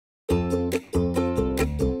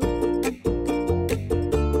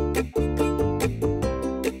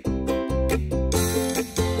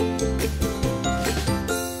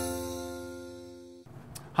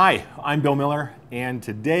Hi, I'm Bill Miller, and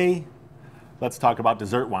today let's talk about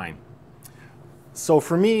dessert wine. So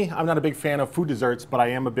for me, I'm not a big fan of food desserts, but I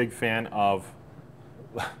am a big fan of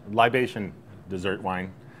libation dessert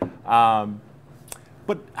wine. But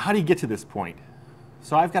how do you get to this point?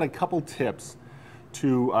 So I've got a couple tips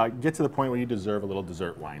to get to the point where you deserve a little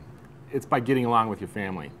dessert wine. It's by getting along with your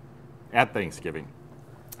family at Thanksgiving.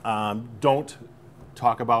 Don't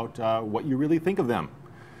talk about what you really think of them.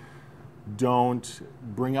 Don't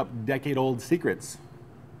bring up decade-old secrets.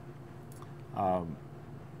 But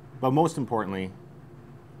most importantly,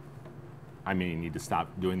 I may need to stop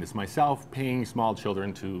doing this myself, paying small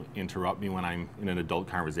children to interrupt me when I'm in an adult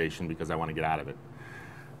conversation because I want to get out of it.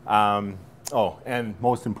 And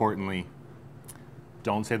most importantly,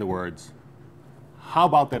 don't say the words, "How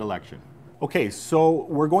about that election?" Okay, so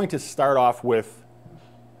we're going to start off with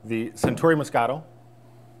the Century Moscato.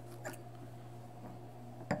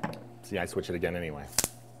 See, I switch it again anyway.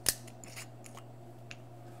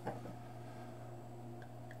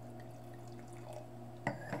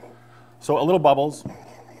 So a little bubbles.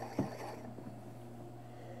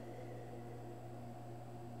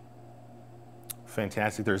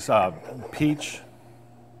 Fantastic. There's peach,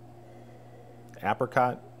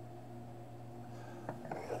 apricot.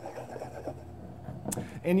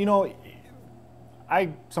 And you know, I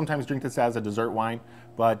sometimes drink this as a dessert wine,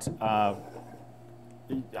 but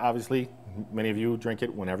obviously, many of you drink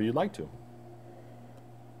it whenever you'd like to.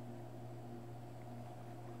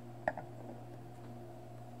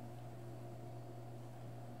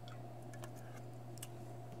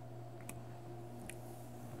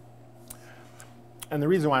 And the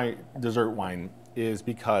reason why dessert wine is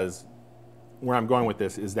because where I'm going with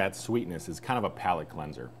this is that sweetness is kind of a palate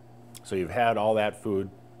cleanser. So you've had all that food,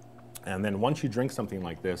 and then once you drink something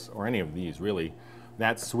like this, or any of these really,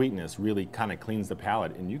 that sweetness really kind of cleans the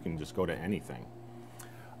palate, and you can just go to anything.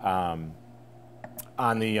 On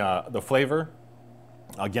the flavor,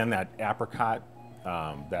 again, that apricot,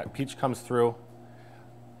 that peach comes through.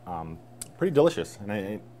 Pretty delicious,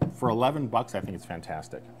 and for 11 bucks, I think it's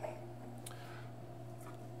fantastic.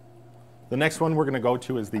 The next one we're going to go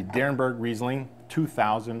to is the Derenberg Riesling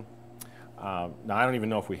 2000. Now, I don't even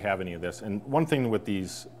know if we have any of this. And one thing with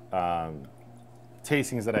these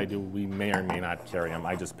tastings that I do, we may or may not carry them.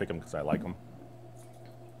 I just pick them because I like them.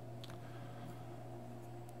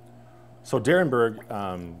 So Derenberg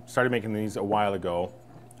started making these a while ago,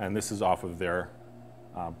 and this is off of their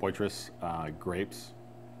Boitrus grapes,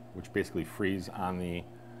 which basically freeze on the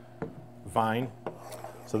vine.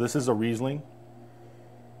 So this is a Riesling.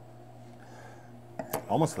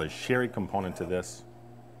 Almost a sherry component to this.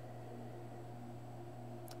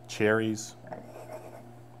 Cherries.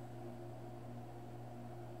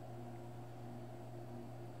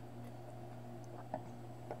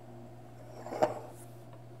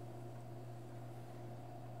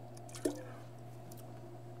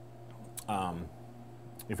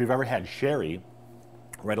 If you've ever had sherry,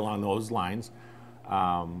 right along those lines,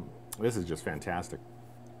 this is just fantastic.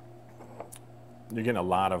 You're getting a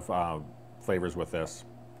lot of flavors with this,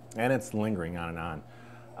 and it's lingering on and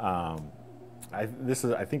on. I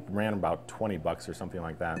think ran about 20 bucks or something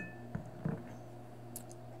like that.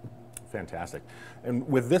 Fantastic. And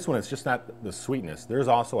with this one, it's just not the sweetness. There's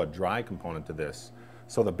also a dry component to this.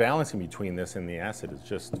 So the balancing between this and the acid is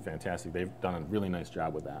just fantastic. They've done a really nice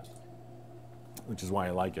job with that, which is why I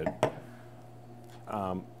like it.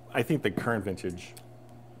 I think the current vintage,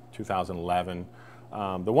 2011,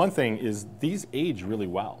 the one thing is these age really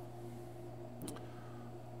well.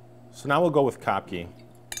 So now we'll go with Kopke.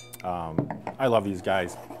 I love these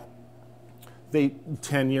guys. They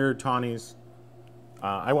 10-year tawnies.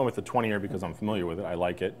 I went with the 20-year because I'm familiar with it. I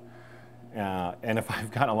like it. And if I've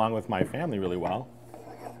gotten along with my family really well,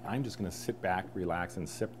 I'm just going to sit back, relax, and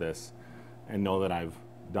sip this and know that I've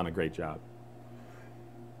done a great job.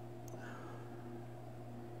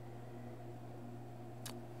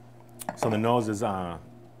 So the nose is a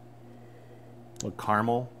little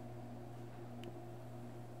caramel.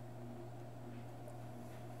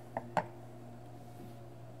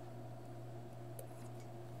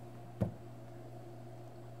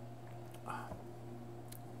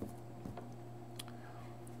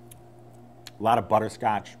 A lot of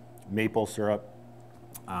butterscotch, maple syrup.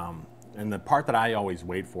 And the part that I always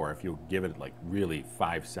wait for, if you give it like really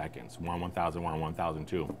 5 seconds, 1001,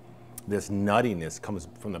 1002, this nuttiness comes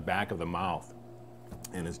from the back of the mouth,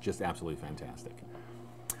 and it's just absolutely fantastic.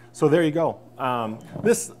 So there you go.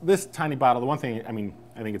 This tiny bottle, the one thing, I mean,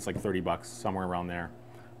 I think it's like 30 bucks, somewhere around there.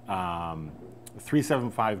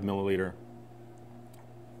 375 milliliter.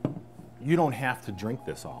 You don't have to drink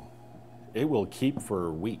this all. It will keep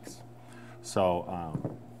for weeks. So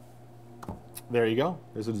there you go.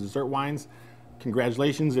 There's the dessert wines.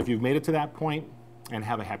 Congratulations if you've made it to that point, and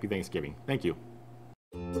have a happy Thanksgiving. Thank you.